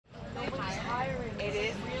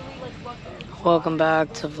Welcome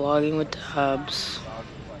back to Vlogging with Dubs.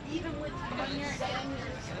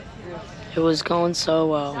 It was going so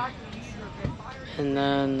well. And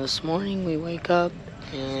then this morning we wake up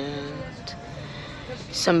and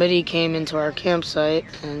somebody came into our campsite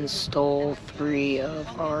and stole 3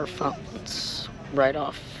 of our phones right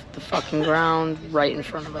off the fucking ground right in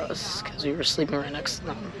front of us because we were sleeping right next to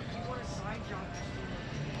them.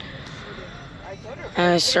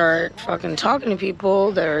 And I start fucking talking to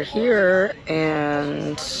people that are here,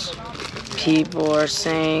 and people are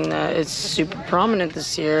saying that it's super prominent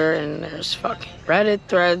this year, and there's fucking Reddit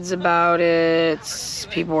threads about it.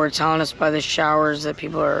 People were telling us by the showers that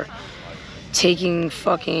people are taking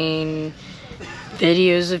fucking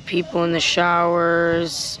videos of people in the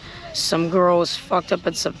showers. Some girl was fucked up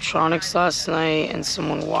at Subtronics last night, and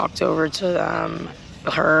someone walked over to them,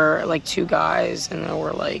 like 2 guys, and they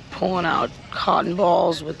were like pulling out cotton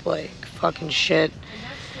balls with like fucking shit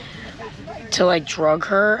to like drug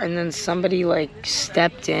her, and then somebody like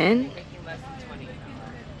stepped in.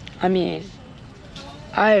 I mean,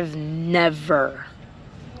 I've never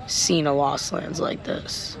seen a Lost Lands like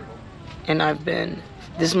this, and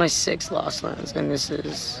this is my 6th Lost Lands, and this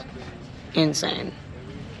is insane.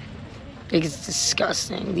 It's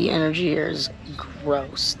disgusting. The energy here is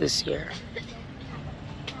gross this year.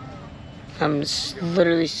 I'm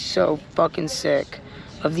literally so fucking sick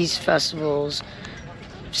of these festivals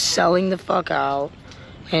selling the fuck out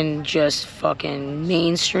and just fucking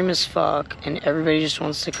mainstream as fuck, and everybody just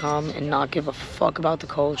wants to come and not give a fuck about the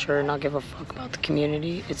culture, not give a fuck about the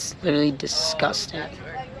community. It's literally disgusting.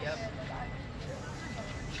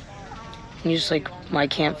 You just like, I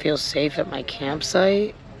can't feel safe at my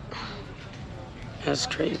campsite. That's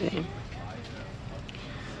crazy.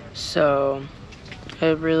 So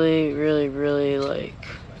it really, really, really, like,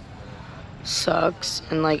 sucks.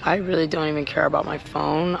 And, like, I really don't even care about my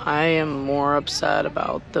phone. I am more upset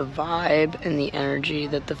about the vibe and the energy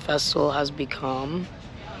that the festival has become.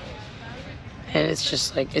 And it's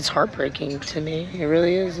just, like, it's heartbreaking to me. It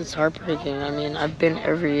really is. It's heartbreaking. I mean, I've been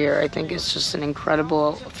every year. I think it's just an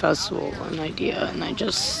incredible festival and idea. And I'm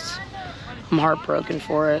heartbroken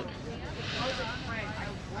for it.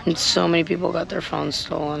 And so many people got their phones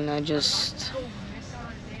stolen.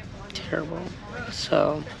 Terrible.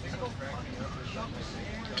 So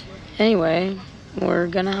anyway, we're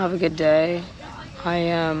gonna have a good day. I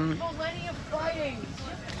am,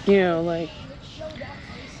 like,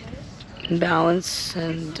 balance,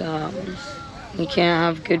 and you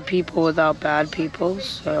can't have good people without bad people.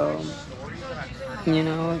 So,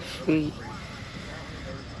 if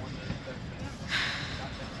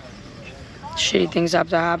shitty things have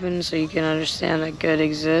to happen so you can understand that good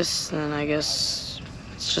exists, and I guess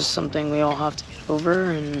it's just something we all have to get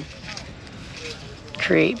over and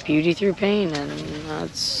create beauty through pain, and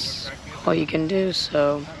that's all you can do.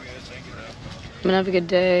 So I'm gonna have a good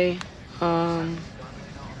day. And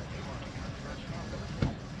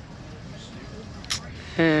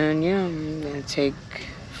yeah, I'm gonna take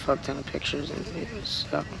a fuck ton of pictures and videos.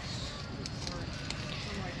 So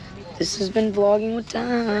this has been Vlogging with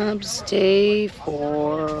Dubs, day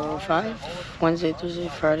 4 or 5. Wednesday, Thursday,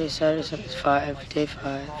 Friday, Saturday, Sunday, 5. Day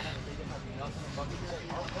 5.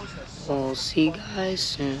 We'll see you guys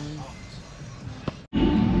soon.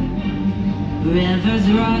 Rivers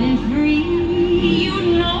running free, you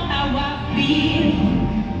know how I feel.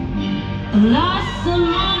 Blossom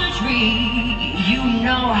on a tree, you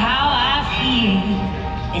know how I feel.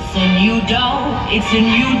 It's a new dawn, it's a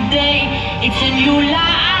new day, it's a new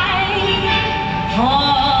life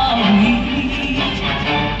for me.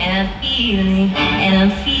 And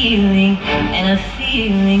I'm feeling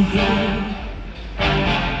good.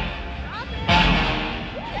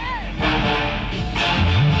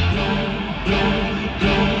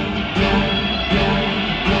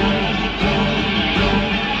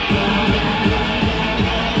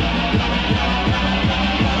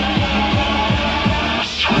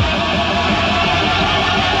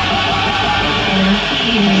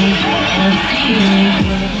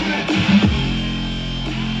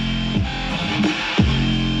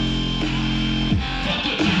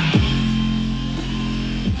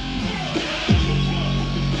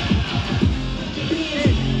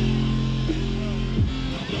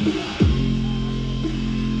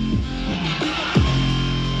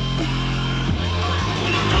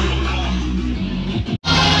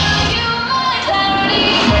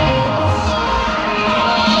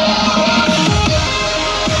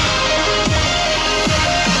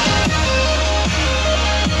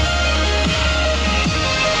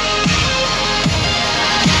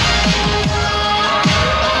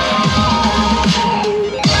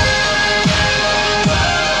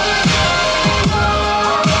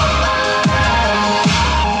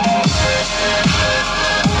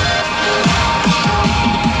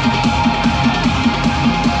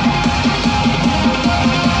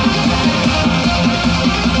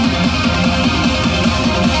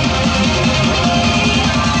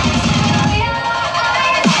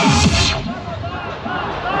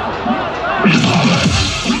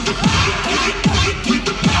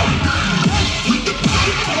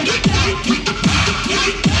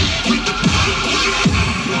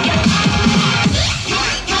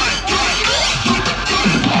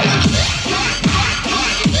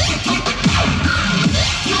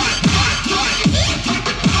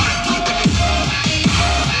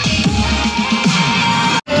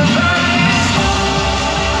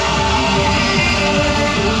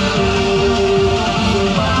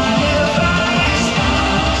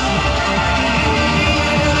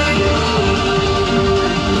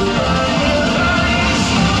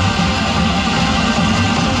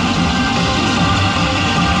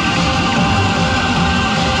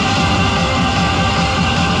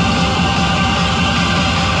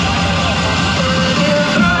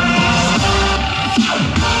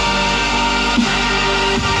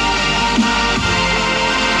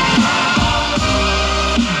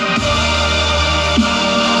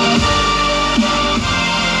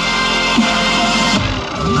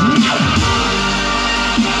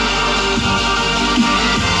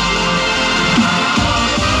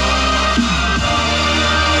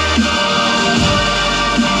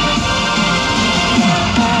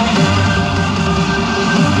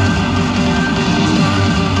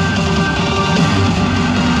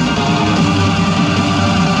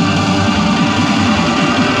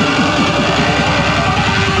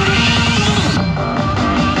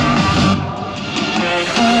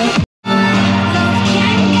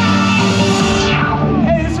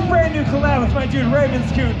 dude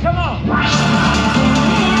Ravenscoon. Come on.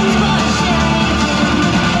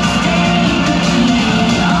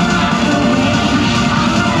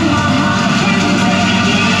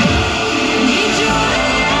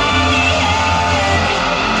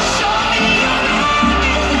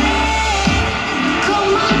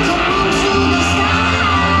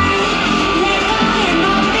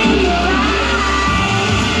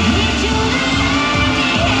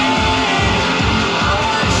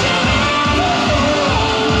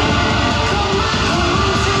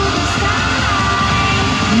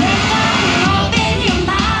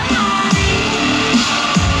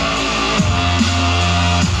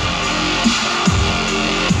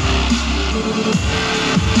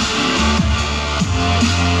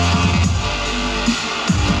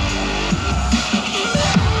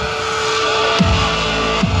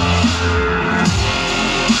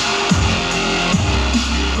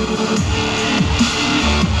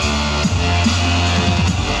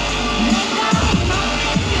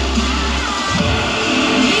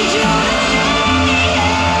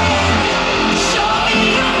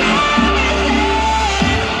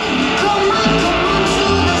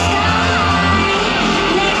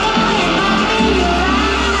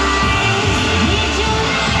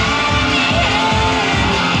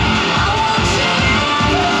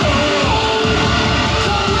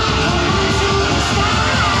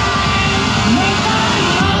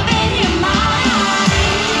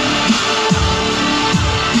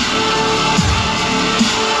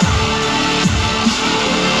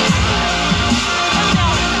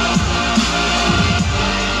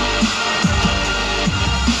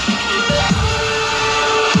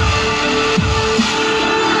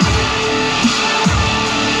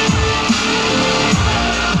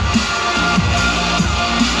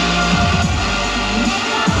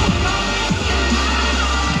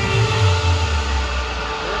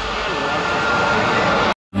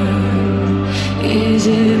 Is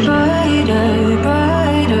it brighter,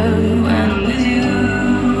 brighter when I'm with you?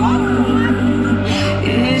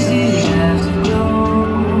 Is it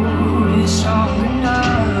afterglow? Is something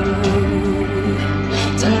dark?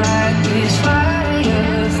 Tonight is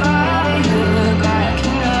fire, fire back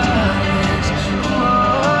in us.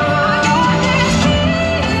 Oh, I got this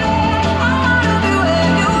feeling. I wanna be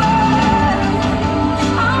where you are.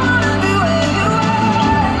 I wanna be where you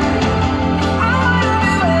are. I wanna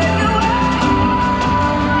be where you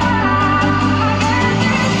are.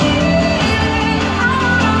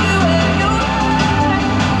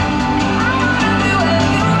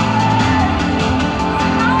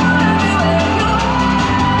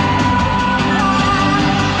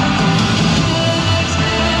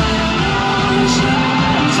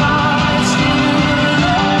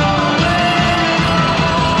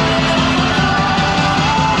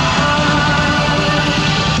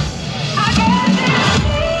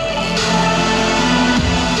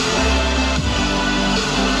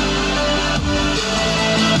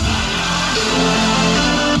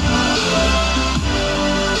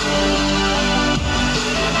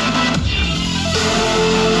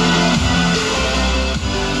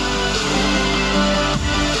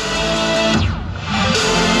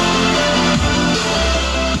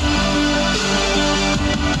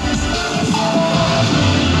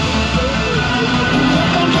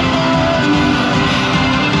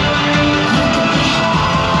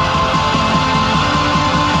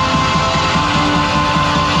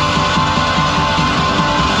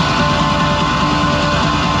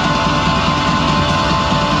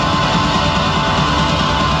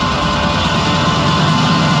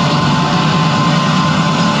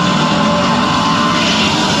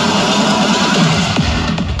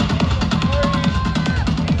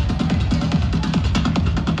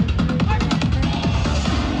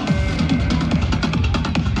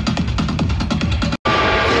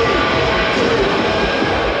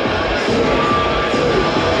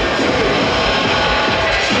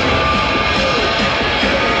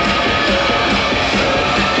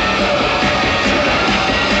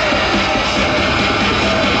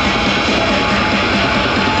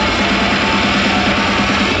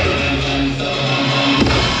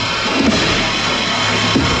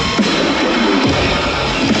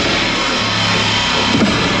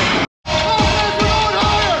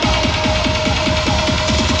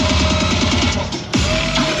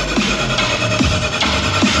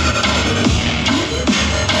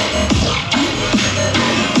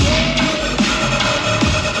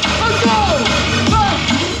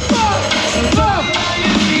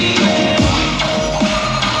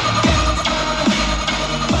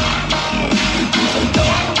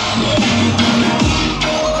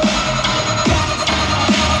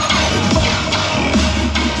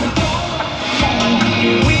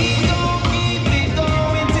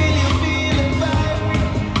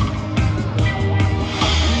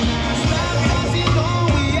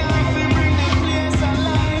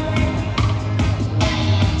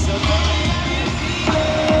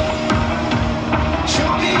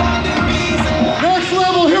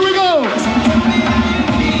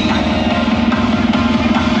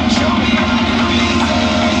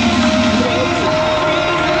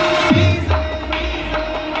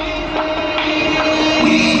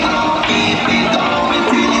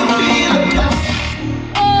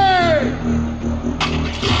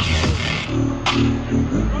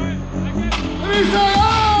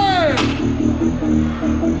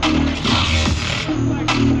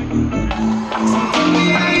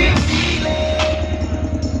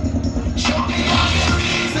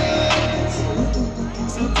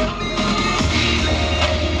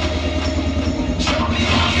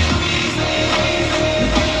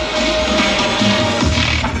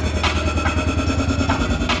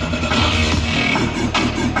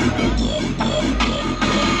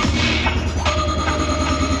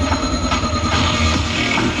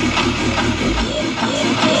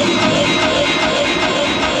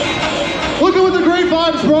 what the great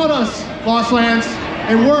vibes brought us, Lost Lands.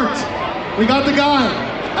 It worked. We got the guy.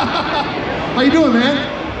 How you doing, man?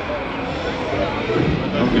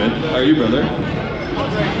 I'm good. How are you, brother?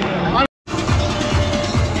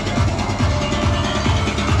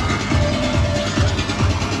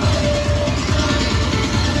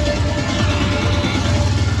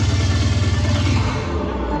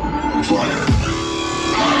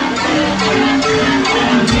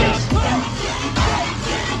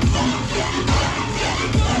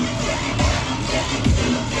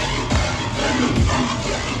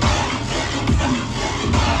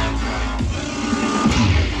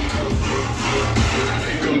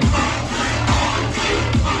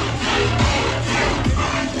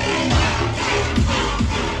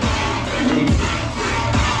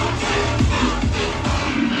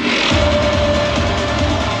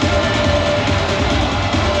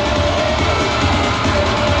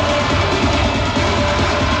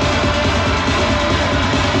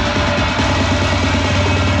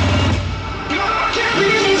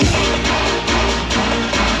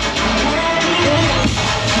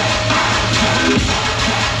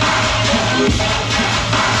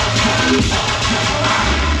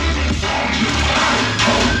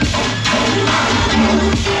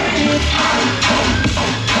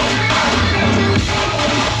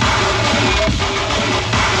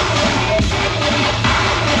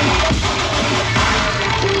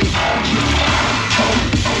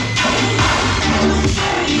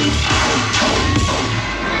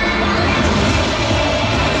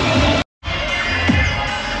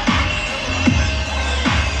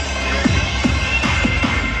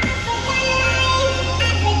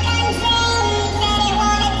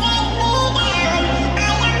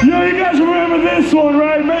 Yo, you guys remember this one,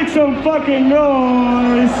 right? Make some fucking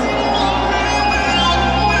noise.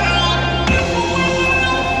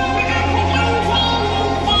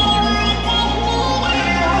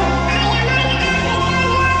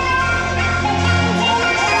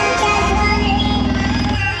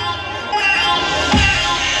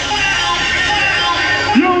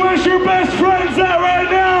 Yo, where's your best friends at right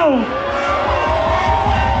now?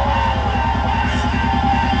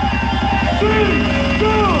 3,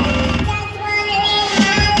 2.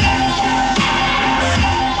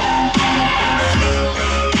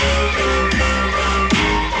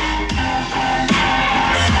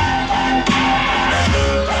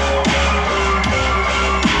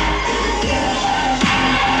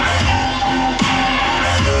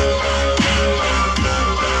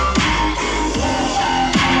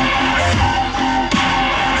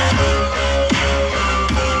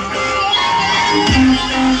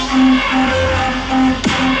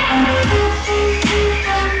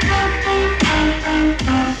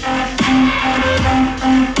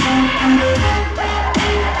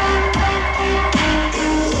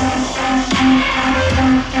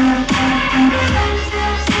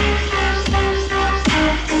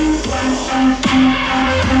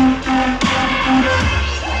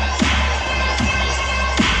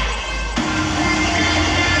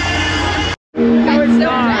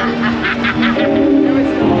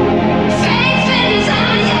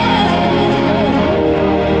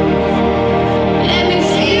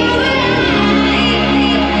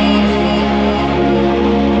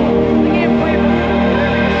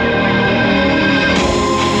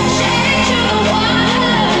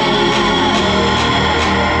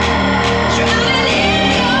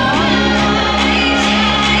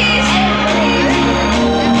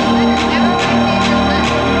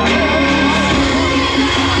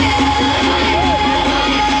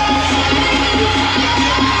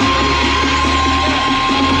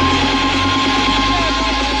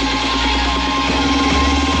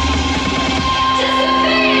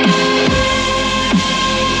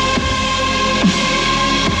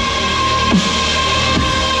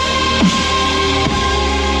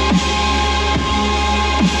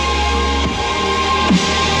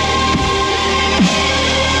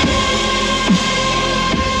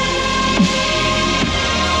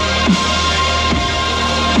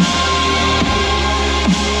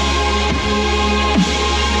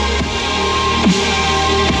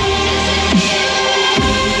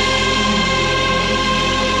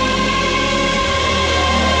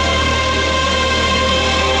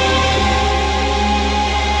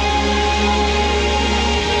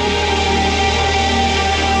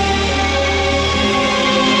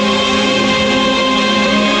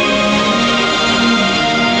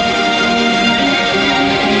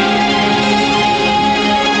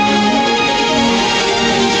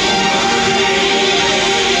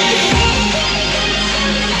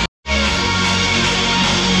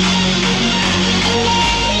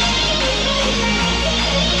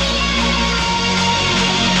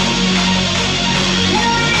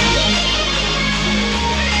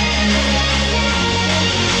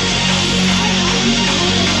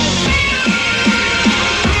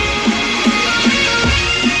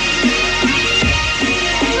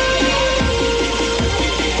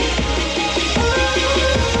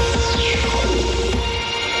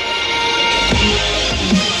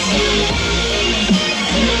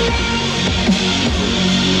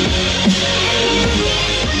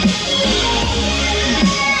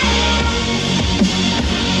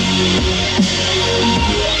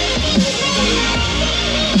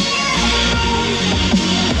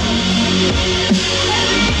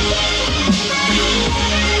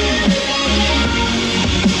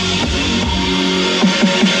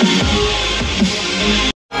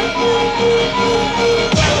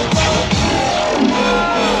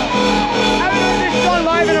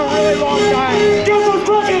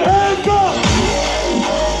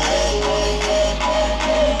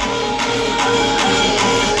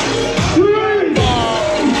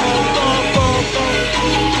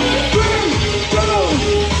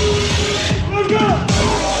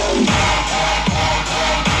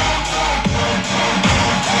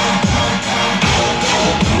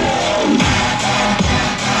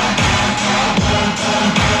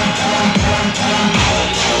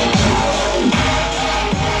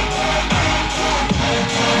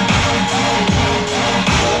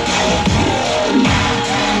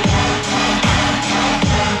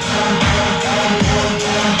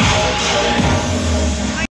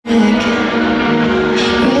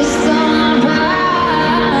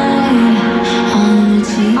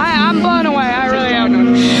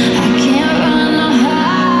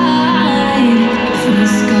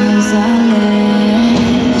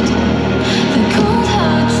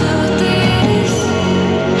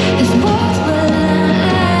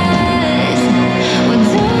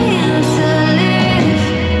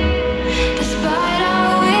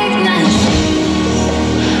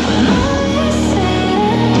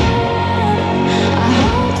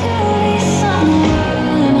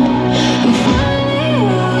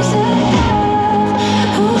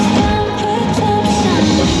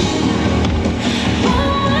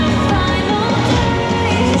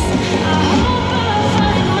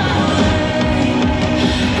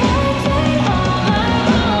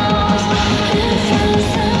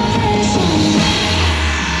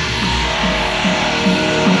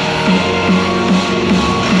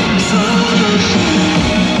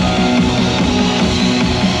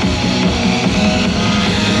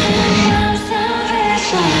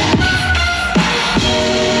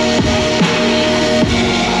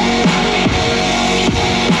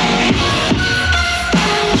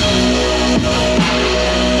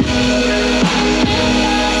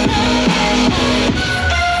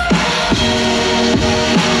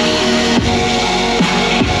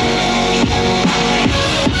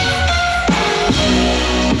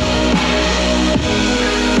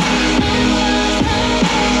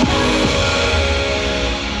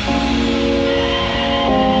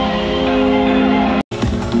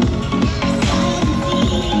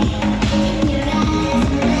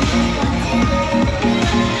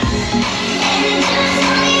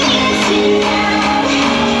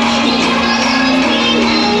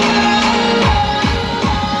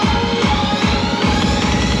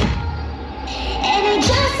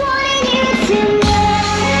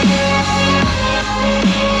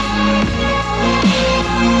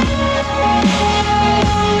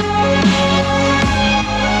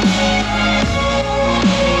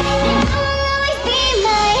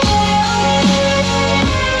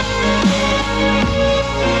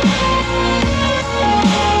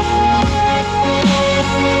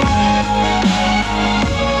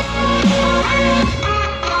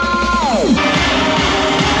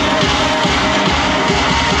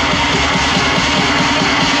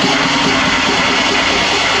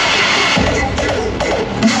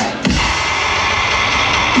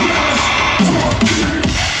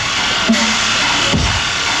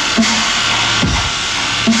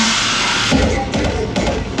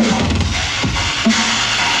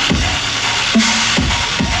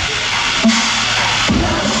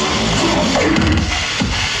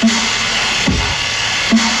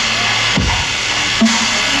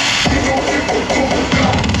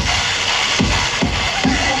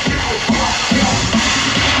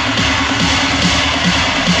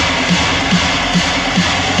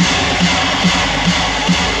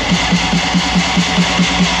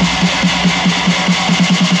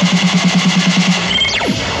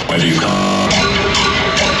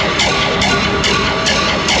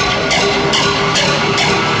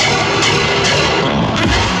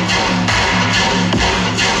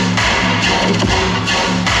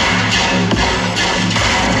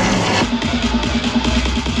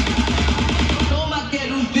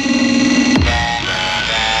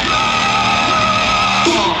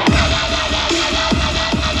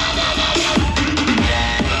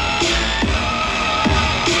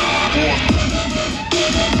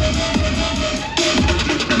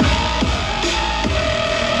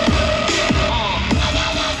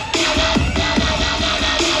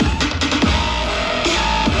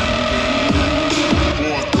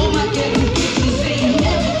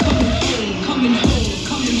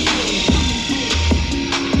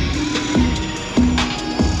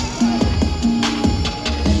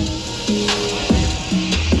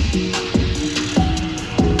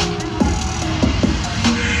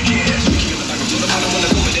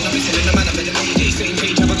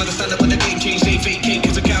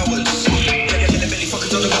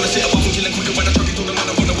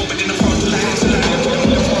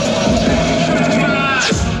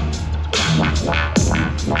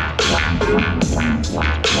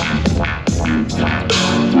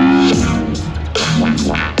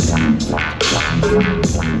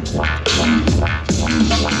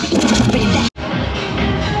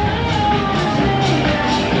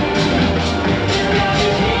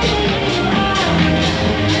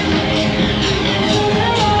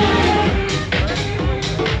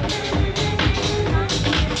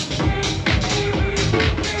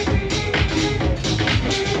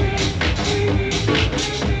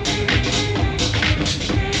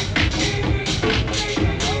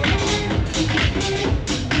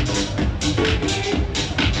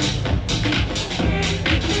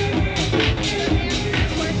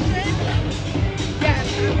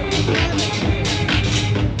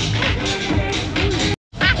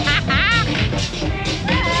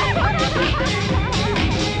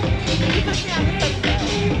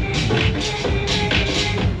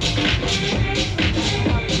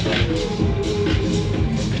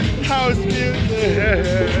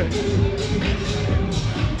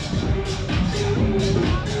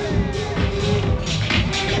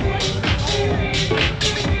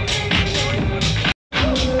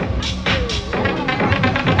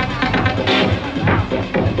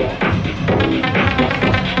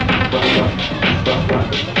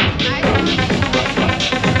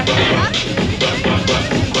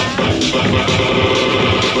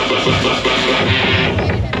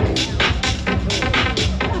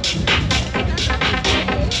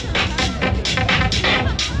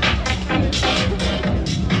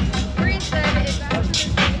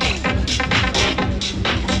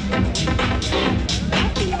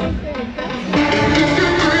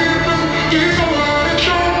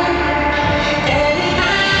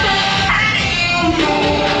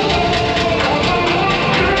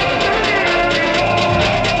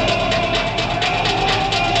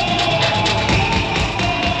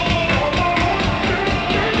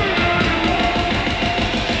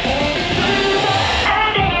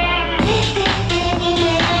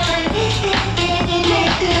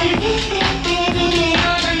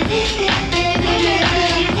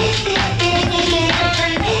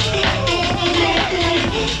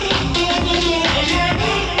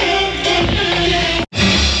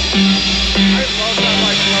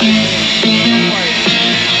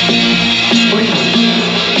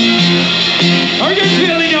 Are you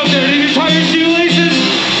feeling out there? Did you tie your shoelaces?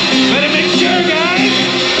 Better make sure, guys.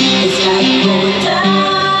 It's like going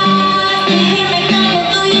down. You hear me coming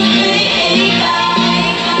through your speakers.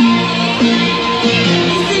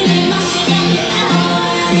 It's in the motion of your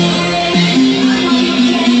eyes. I know you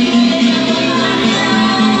can't live my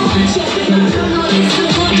sound. Jumping up from all this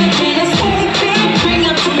food, you can't escape it. Bring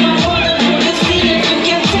up to my water, put the sea if you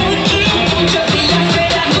can take it. Don't you be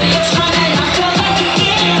afraid, I know you're trying. I feel like you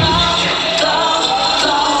can't go, go,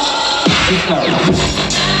 go.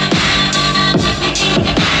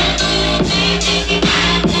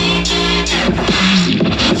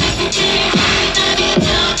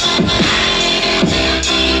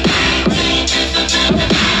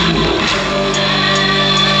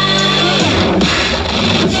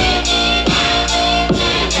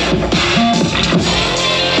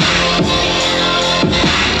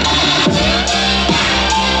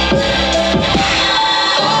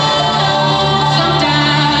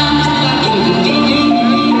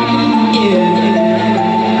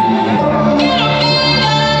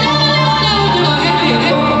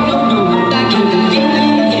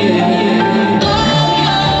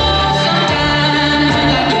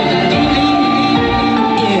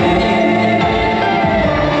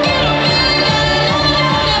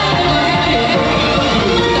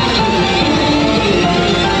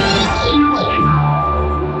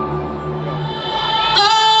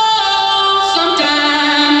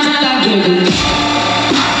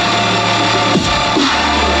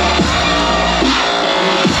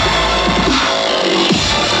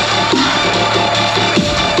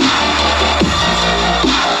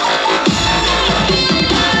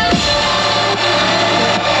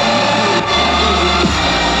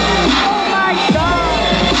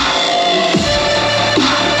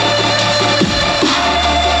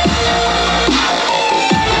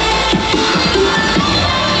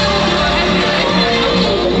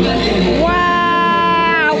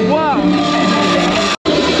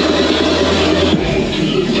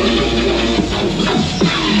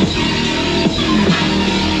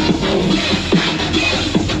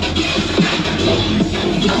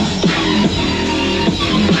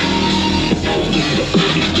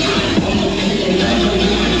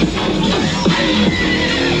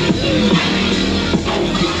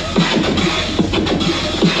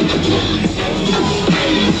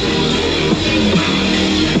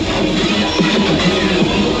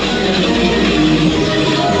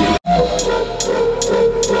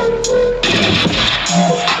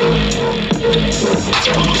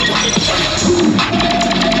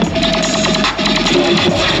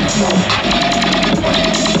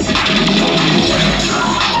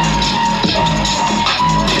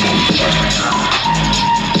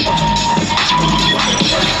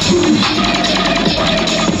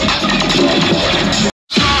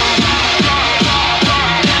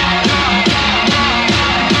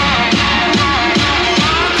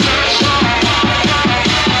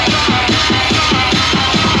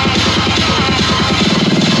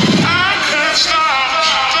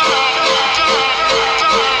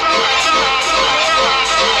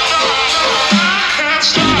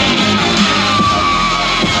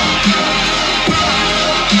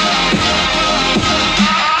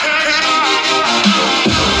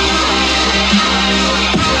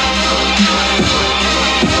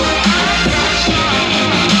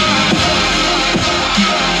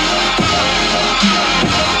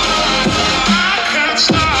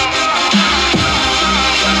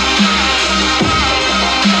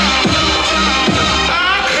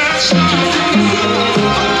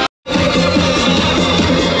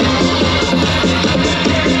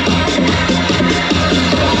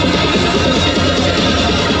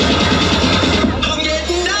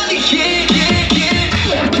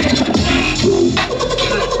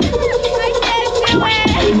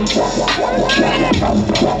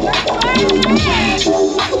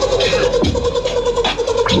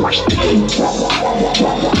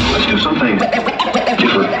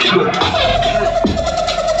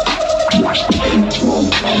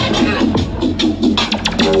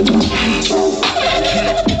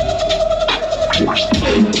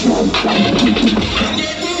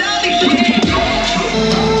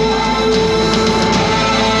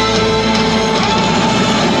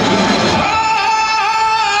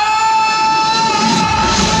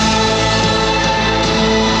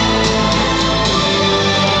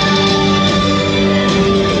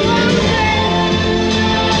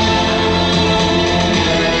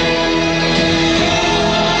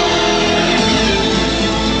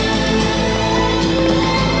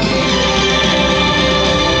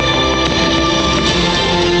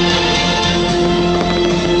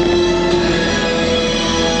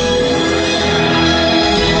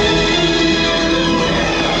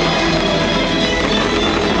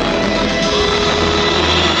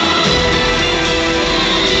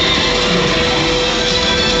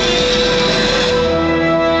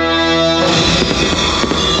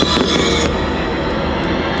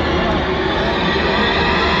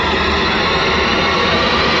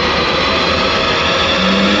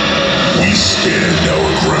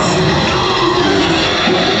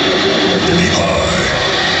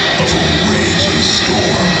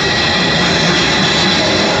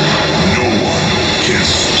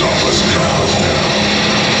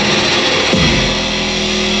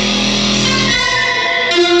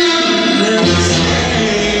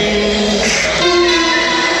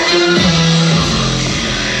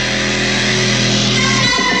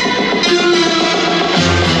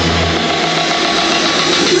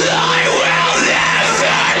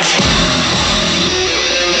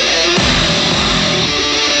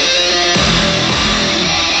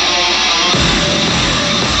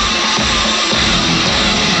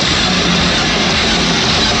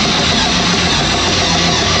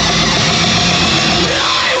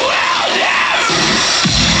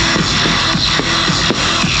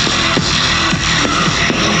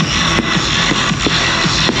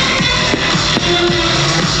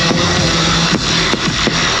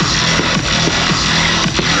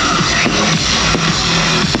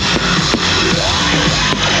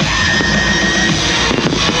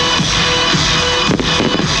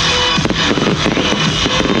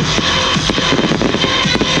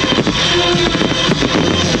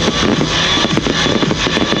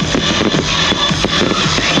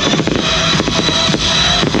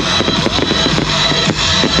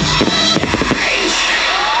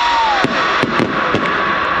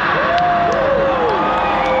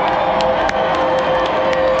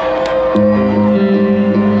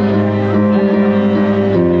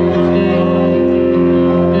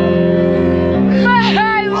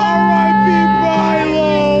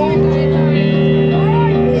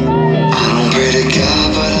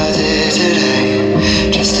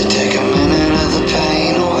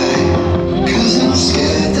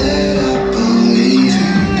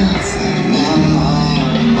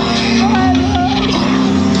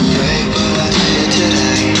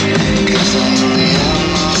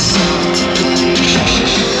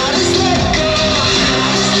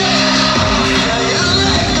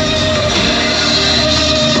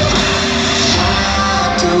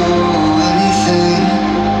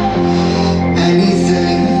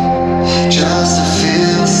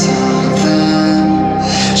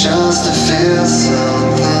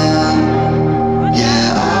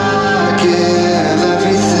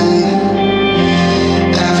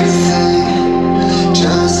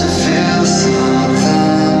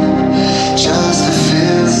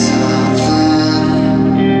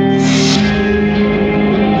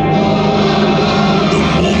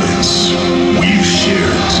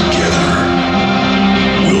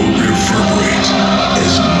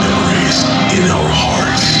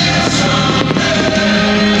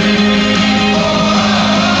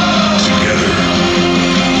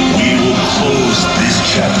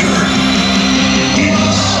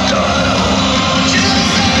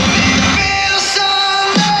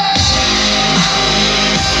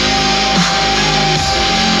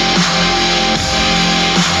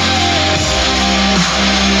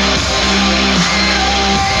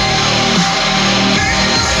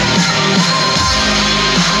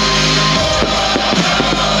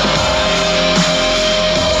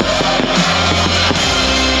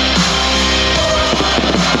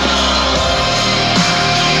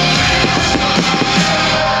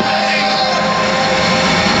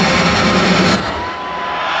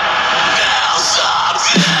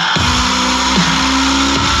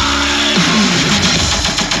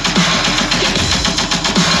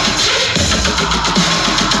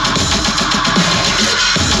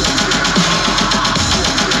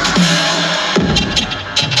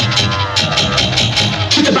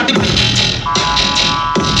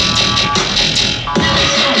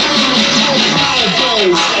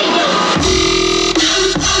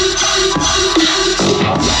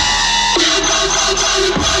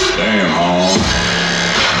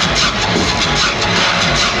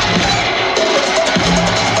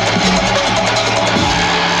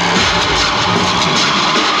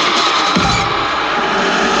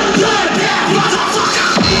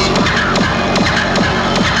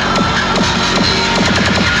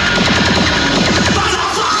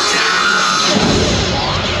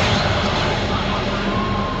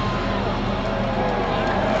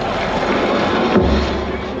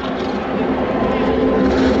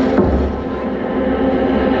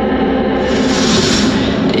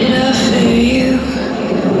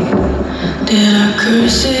 Did I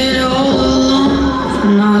curse it all along for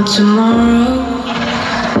not tomorrow?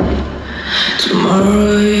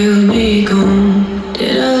 Tomorrow you'll be gone.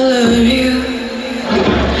 Did I love you?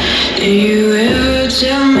 Did you ever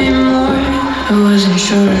tell me more? I wasn't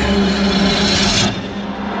sure.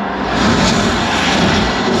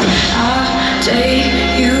 I'll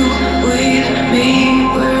take you with me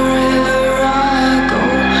wherever I go.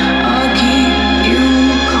 I'll keep you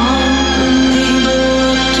company, but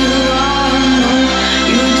what do I know?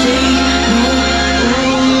 You take no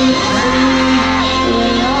hold from me,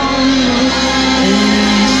 but I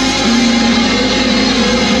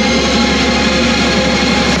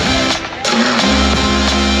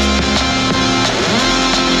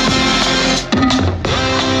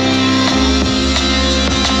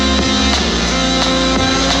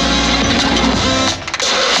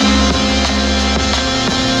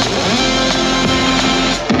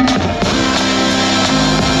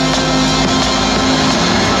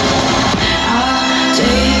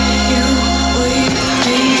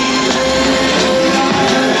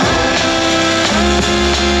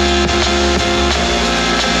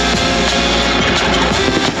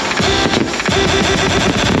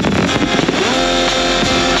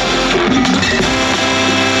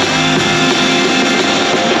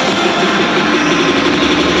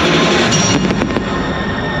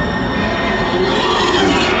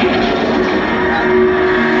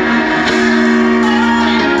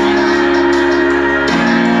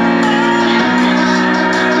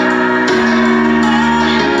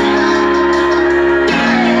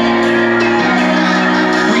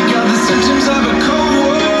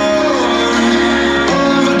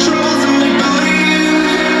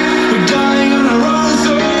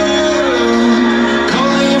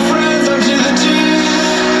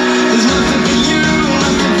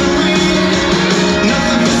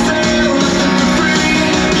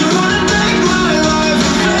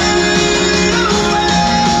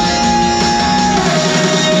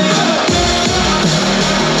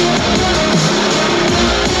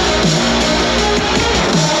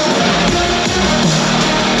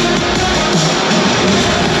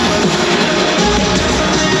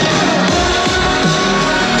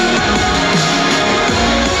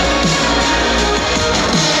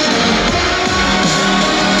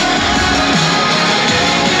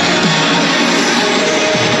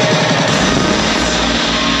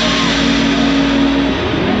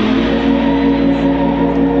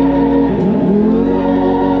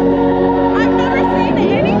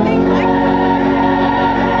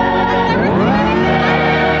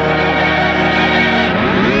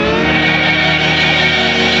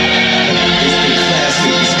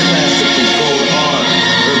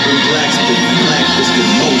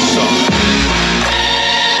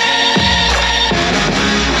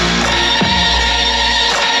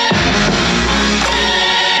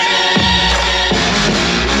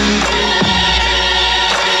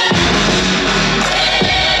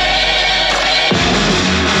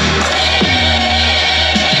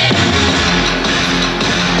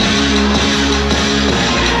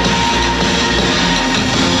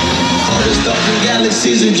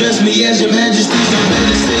galaxies and dress me as your majesty. So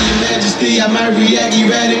better say your majesty, I might react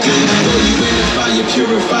erratically. Throw you in the fire,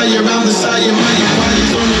 purifier, I'm the sire. My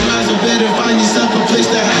empires on the rise, or better find yourself a place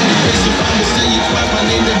to hide. Face if I'm to say you twice, my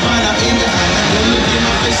name divine, I aim it high. Don't look in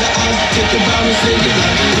my face, I eyes, take a bow and say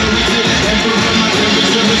goodbye. Glory to the emperor, my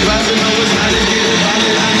temperature is rising. I was hot and get it,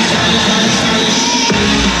 violent, silence.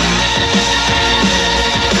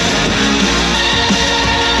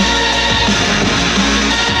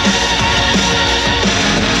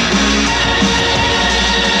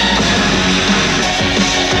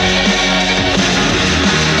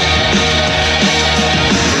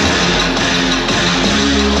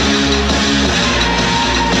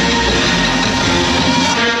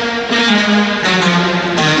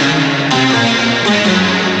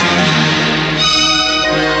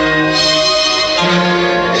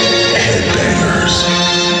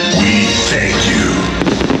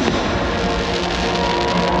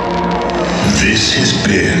 This has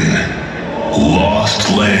been Lost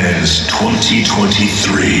Lands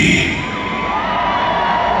 2023.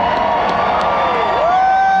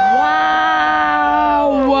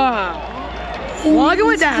 Wow! Look at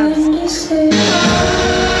what that.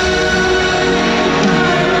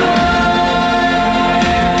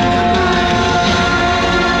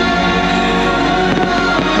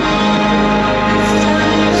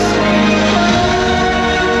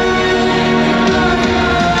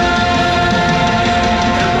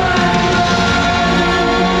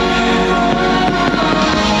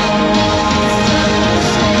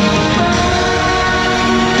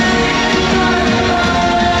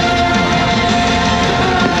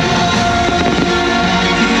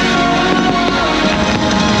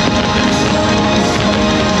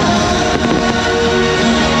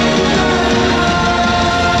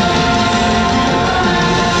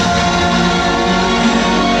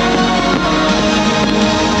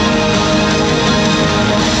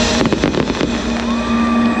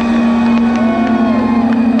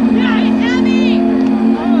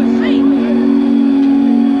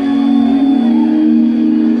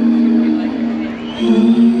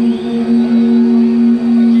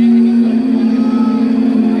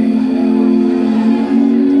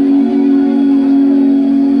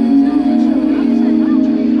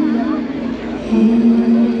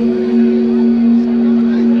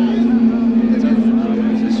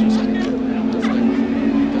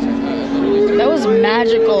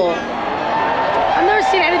 magical. I've never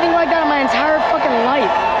seen anything like that in my entire fucking life.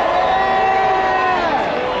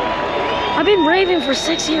 I've been raving for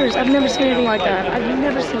 6 years. I've never seen anything like that. I've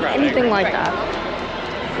never seen anything like that.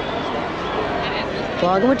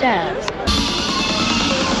 Vlogging with Daz.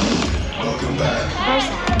 Welcome back.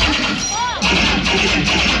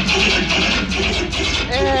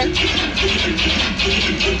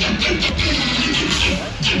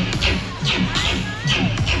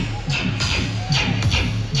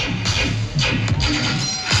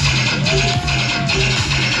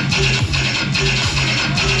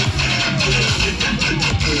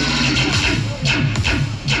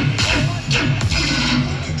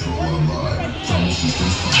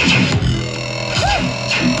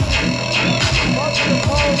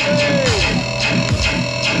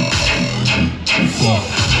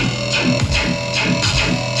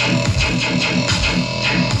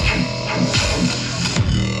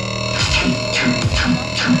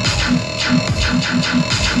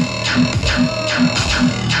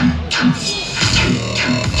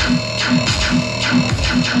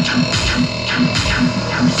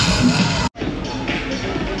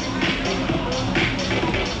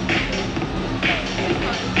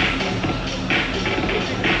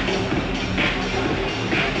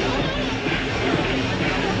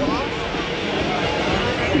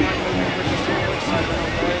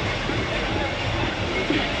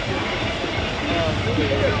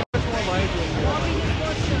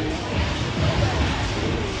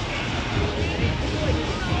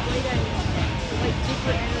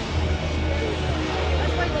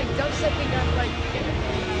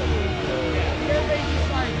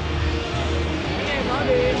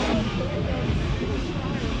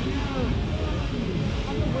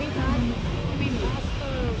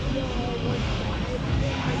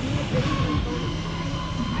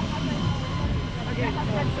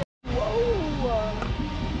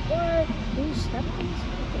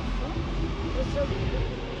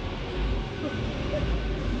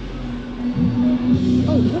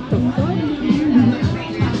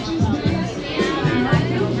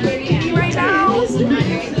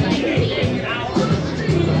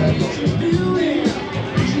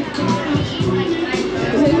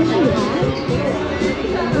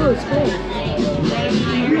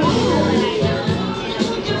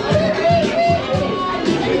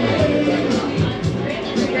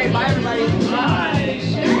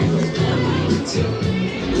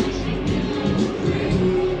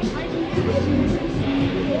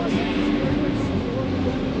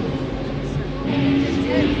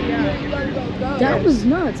 That was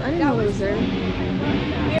nuts. I didn't know it was there.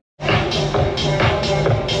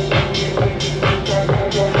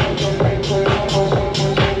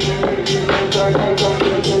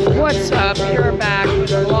 What's up? You're back with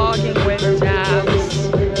Vlogging with Dabs.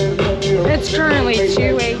 It's currently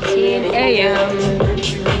 2:18 a.m.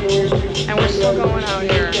 and we're still going out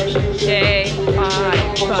here. Day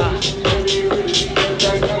 5.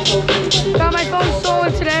 Got my phone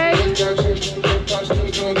stolen today.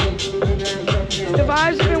 The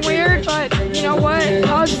vibes have been weird, but you know what?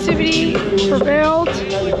 Positivity prevailed.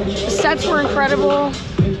 The sets were incredible.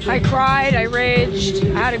 I cried, I raged,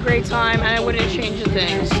 I had a great time, and I wouldn't change a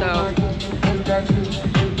thing, so.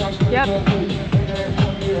 Yep.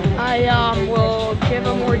 I will give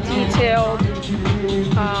a more detailed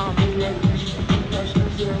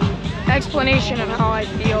explanation of how I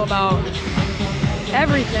feel about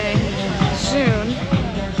everything soon.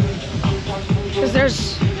 Because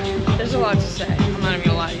there's a lot to say. I'm not even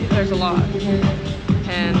gonna lie to you. There's a lot.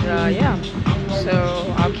 And yeah. So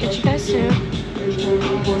I'll catch you guys soon.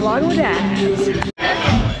 Vlog with Dabs.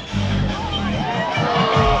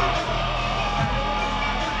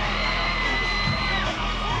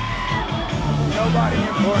 Nobody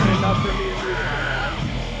important enough for me to do that.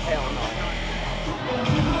 Hell no.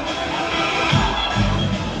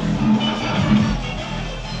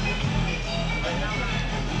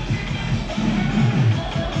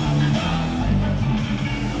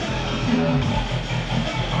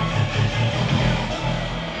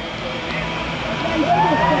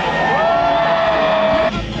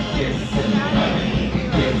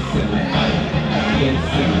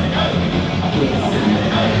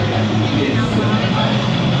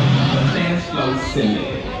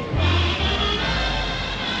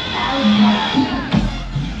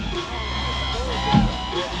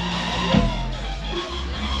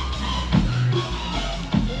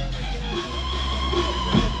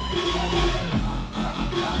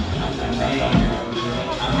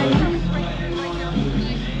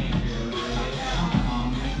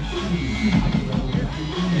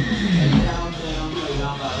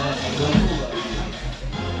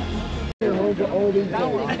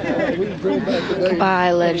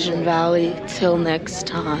 Bye, Legend Valley. Till next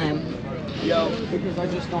time. Because I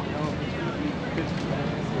just don't know.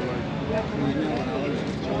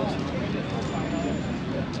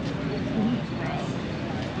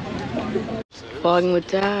 Vlogging with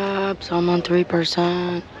Dabs. I'm on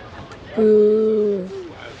 3%. Ooh.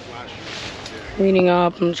 Cleaning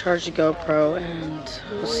up. I'm gonna charge the GoPro, and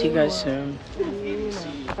we'll see you guys soon.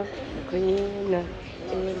 Clean up,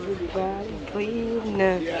 everybody clean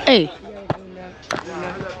up. Hey.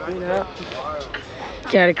 Clean up.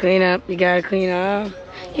 You gotta clean up. You gotta clean up.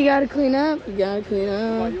 You gotta clean up. You gotta clean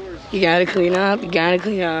up. You gotta clean up. You gotta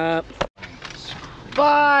clean up.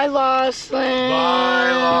 Bye, Lost Lands.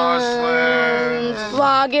 Bye, Lost Lands.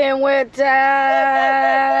 Vlogging with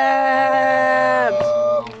Dabs.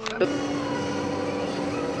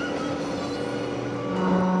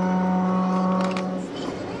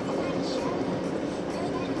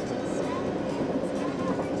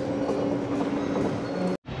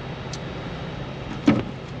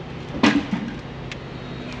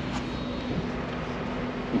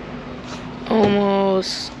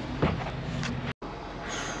 Almost.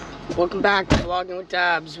 Welcome back to Vlogging with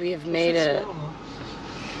Dabs. We have made it.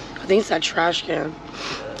 I think it's that trash can.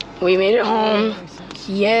 We made it home.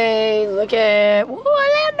 Yay! Look at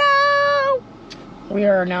Orlando. We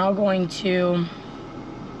are now going to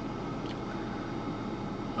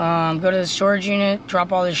go to the storage unit,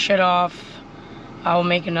 drop all this shit off. I will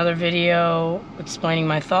make another video explaining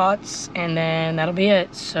my thoughts, and then that'll be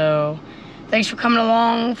it. So, thanks for coming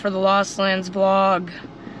along for the Lost Lands vlog.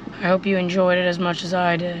 I hope you enjoyed it as much as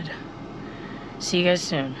I did. See you guys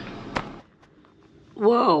soon.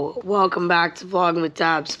 Whoa, welcome back to Vlogging with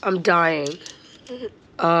Dabs. I'm dying.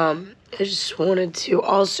 I just wanted to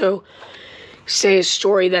also say a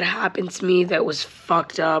story that happened to me that was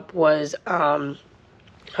fucked up. Was I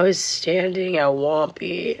was standing at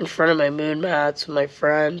Wampy in front of my moon mats with my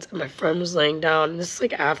friends, and my friend was laying down, and this is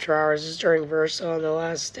like after hours. This is during Versa on the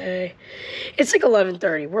last day. It's like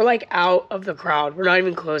 11:30. We're like out of the crowd. We're not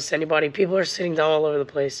even close to anybody. People are sitting down all over the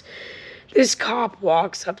place. This cop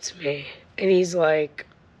walks up to me, and he's like,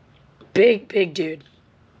 big dude,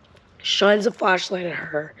 shines a flashlight at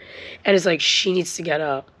her, and is like, she needs to get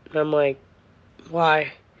up. And I'm like,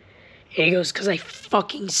 why? And he goes, because I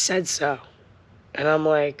fucking said so. And I'm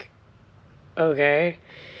like, okay.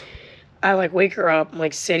 I like wake her up. I'm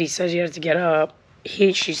like, Sid, he says you have to get up.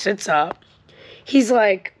 She sits up. He's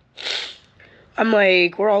like, I'm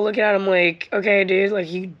like, we're all looking at him like, okay, dude, like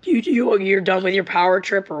you're done with your power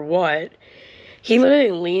trip or what? He literally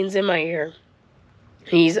leans in my ear.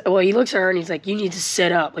 He looks at her and he's like, you need to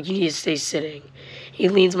sit up. Like, you need to stay sitting. He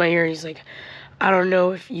leans in my ear and he's like, I don't know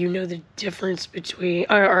if you know the difference between,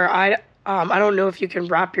 I don't know if you can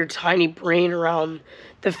wrap your tiny brain around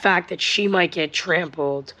the fact that she might get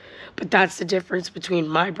trampled, but that's the difference between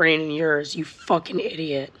my brain and yours, you fucking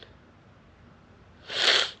idiot.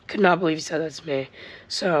 Could not believe he said that to me.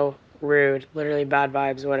 So rude. Literally bad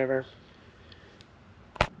vibes, whatever.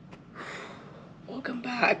 Welcome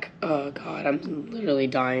back. Oh god, I'm literally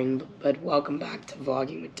dying, but welcome back to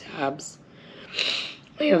Vlogging with Dabs.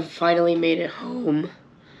 I have finally made it home.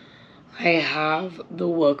 I have the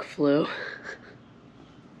Wook flu.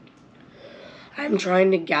 I'm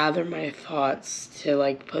trying to gather my thoughts to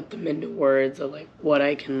like put them into words of like what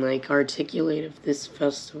I can like articulate of this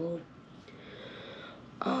festival.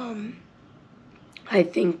 I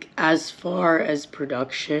think as far as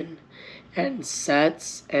production and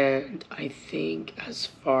sets, and I think as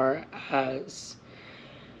far as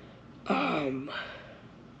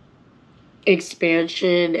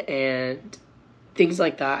expansion and things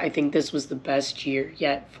like that, I think this was the best year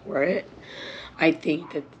yet for it. I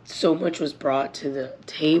think that so much was brought to the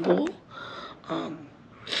table.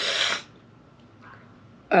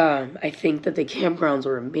 I think that the campgrounds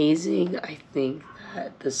were amazing. I think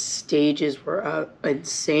that the stages were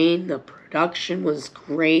insane. The production was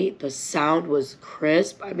great. The sound was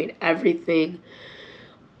crisp. I mean, everything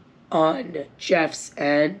on Jeff's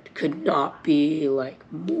end could not be like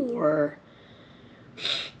more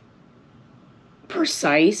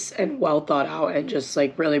precise and well thought out and just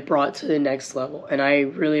like really brought to the next level. And I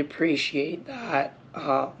really appreciate that.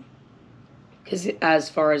 Because as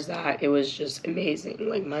far as that, it was just amazing.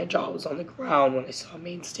 Like, my jaw was on the ground when I saw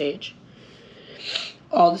main stage.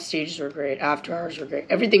 All the stages were great. After hours were great.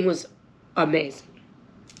 Everything was amazing.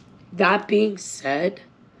 That being said,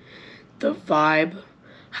 the vibe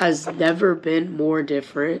has never been more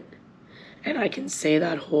different. And I can say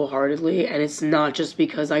that wholeheartedly. And it's not just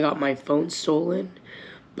because I got my phone stolen,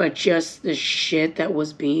 but just the shit that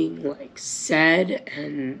was being, like, said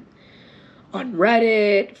and on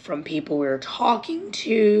Reddit, from people we were talking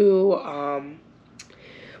to,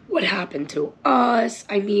 what happened to us.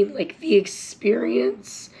 I mean, like, the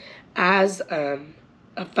experience as a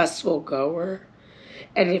festival goer,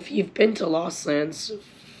 and if you've been to Lost Lands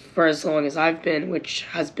for as long as I've been, which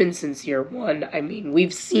has been since year one, I mean,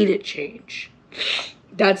 we've seen it change.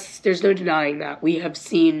 There's no denying that. We have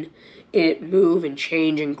seen it move and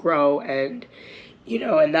change and grow, and, you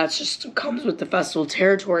know, and that's just comes with the festival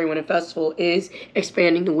territory when a festival is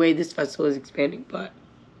expanding the way this festival is expanding. But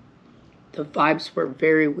the vibes were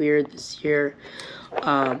very weird this year.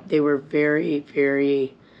 They were very,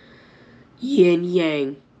 very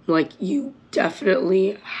yin-yang. Like, you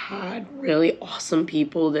definitely had really awesome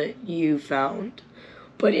people that you found,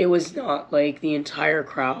 but it was not like the entire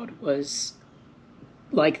crowd was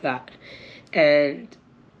like that. And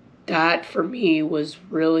that, for me, was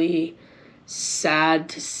really sad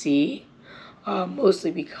to see,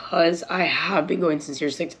 mostly because I have been going since year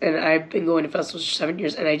 6, and I've been going to festivals for 7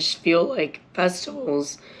 years, and I just feel like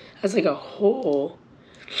festivals, as like a whole,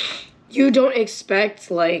 you don't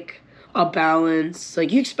expect, like, a balance.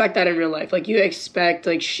 Like, you expect that in real life. Like, you expect,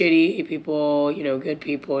 like, shitty people, you know, good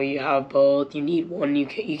people. You have both. You need one. You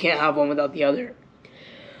can't have one without the other.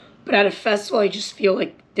 But at a festival, I just feel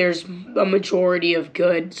like there's a majority of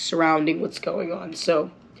good surrounding what's going on.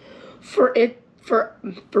 So for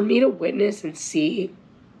me to witness and see,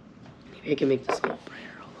 maybe I can make this a little brighter.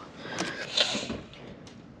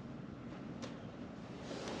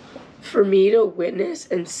 For me to witness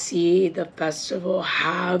and see the festival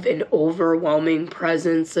have an overwhelming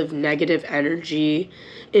presence of negative energy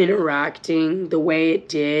interacting the way it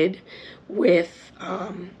did with,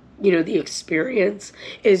 you know, the experience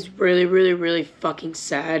is really, really, really fucking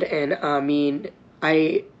sad. And, I mean,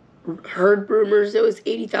 I heard rumors it was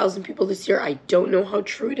 80,000 people this year. I don't know how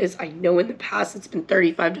true it is. I know in the past it's been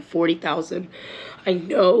 35 to 40,000. I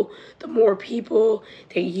know the more people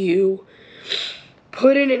that you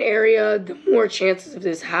put in an area, the more chances of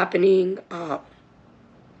this happening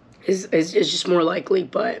is just more likely.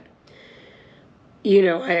 But, you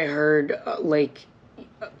know, I heard, like,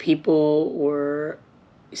 people were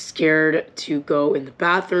scared to go in the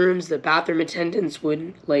bathrooms. The bathroom attendants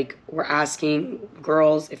were asking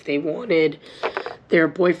girls if they wanted their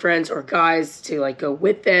boyfriends or guys to, like, go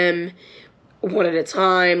with them one at a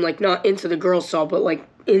time, like, not into the girls' stall, but, like,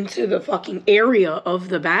 into the fucking area of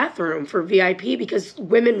the bathroom for VIP, because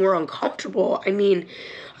women were uncomfortable. I mean,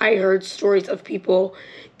 I heard stories of people,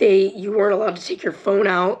 you weren't allowed to take your phone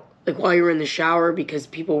out, like, while you were in the shower because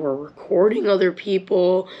people were recording other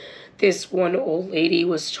people. This one old lady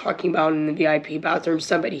was talking about in the VIP bathroom,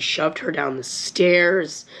 somebody shoved her down the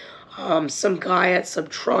stairs. Some guy at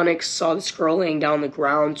Subtronics saw this girl laying down on the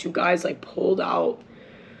ground. 2 guys, like, pulled out,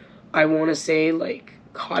 I want to say, like,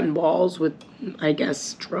 cotton balls with, I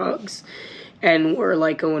guess, drugs, and were,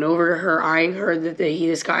 like, going over to her, eyeing her, that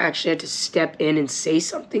this guy actually had to step in and say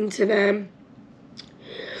something to them.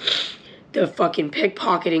 The fucking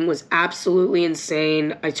pickpocketing was absolutely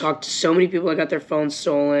insane. I talked to so many people that got their phones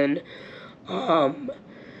stolen. I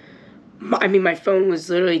mean, my phone was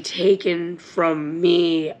literally taken from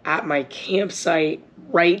me at my campsite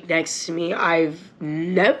right next to me. I've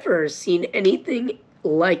never seen anything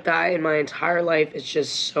like that in my entire life. It's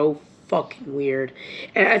just so fucking weird.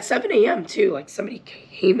 And at 7 a.m. too, like, somebody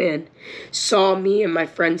came in, saw me and my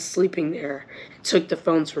friend sleeping there, and took the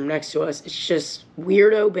phones from next to us. It's just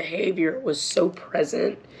weirdo behavior was so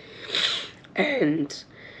present, and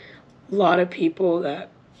a lot of people that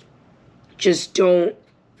just don't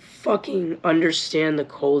fucking understand the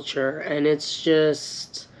culture, and it's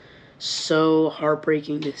just so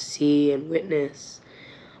heartbreaking to see and witness.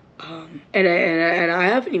 And I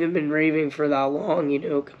haven't even been raving for that long, you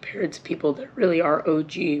know, compared to people that really are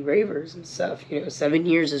OG ravers and stuff. You know, 7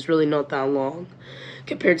 years is really not that long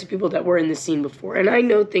compared to people that were in the scene before. And I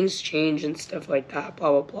know things change and stuff like that,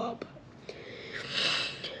 blah, blah, blah. But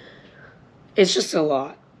it's just a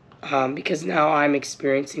lot, because now I'm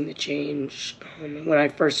experiencing the change. When I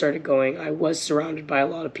first started going, I was surrounded by a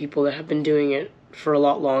lot of people that have been doing it for a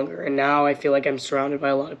lot longer, and now I feel like I'm surrounded by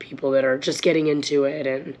a lot of people that are just getting into it.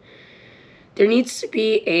 And there needs to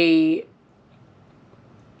be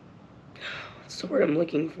what's the word I'm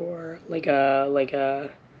looking for,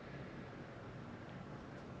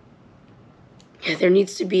 there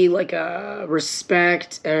needs to be like a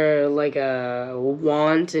respect, or like a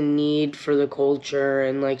want and need for the culture,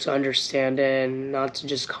 and like to understand it, and not to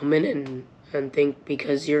just come in and think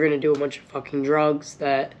because you're gonna do a bunch of fucking drugs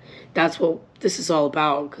that's what this is all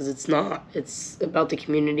about, because it's not. It's about the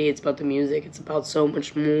community, it's about the music, it's about so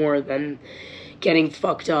much more than getting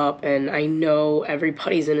fucked up. And I know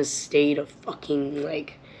everybody's in a state of fucking,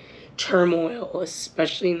 like, turmoil,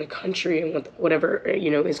 especially in the country and whatever, you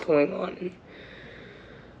know, is going on.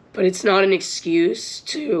 But it's not an excuse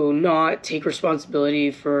to not take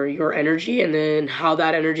responsibility for your energy and then how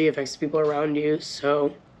that energy affects people around you.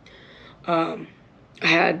 So, I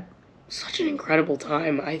had such an incredible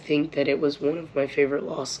time. I think that it was one of my favorite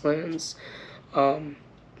Lost Lands. And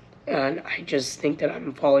I just think that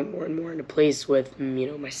I'm falling more and more into place with, you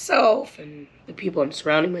know, myself and the people I'm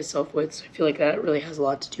surrounding myself with. So I feel like that really has a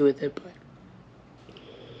lot to do with it. But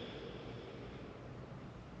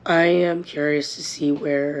I am curious to see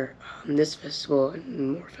where this festival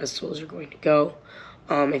and more festivals are going to go.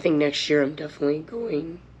 I think next year I'm definitely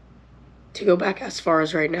going to go back as far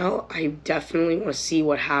as right now. I definitely want to see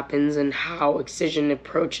what happens and how Excision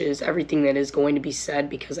approaches everything that is going to be said,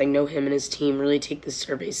 because I know him and his team really take this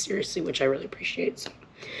survey seriously, which I really appreciate. So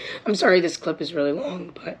I'm sorry this clip is really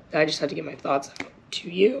long, but I just had to get my thoughts out to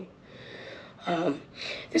you.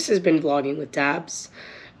 This has been Vlogging with Dabs.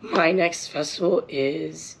 My next festival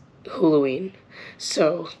is Halloween,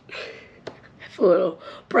 so a little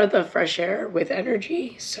breath of fresh air with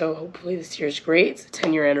energy. So hopefully this year's great. It's a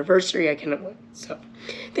 10-year anniversary. I cannot wait. So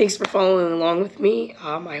thanks for following along with me.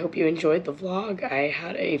 I hope you enjoyed the vlog. I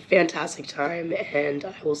had a fantastic time, and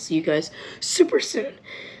I will see you guys super soon.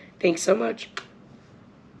 Thanks so much.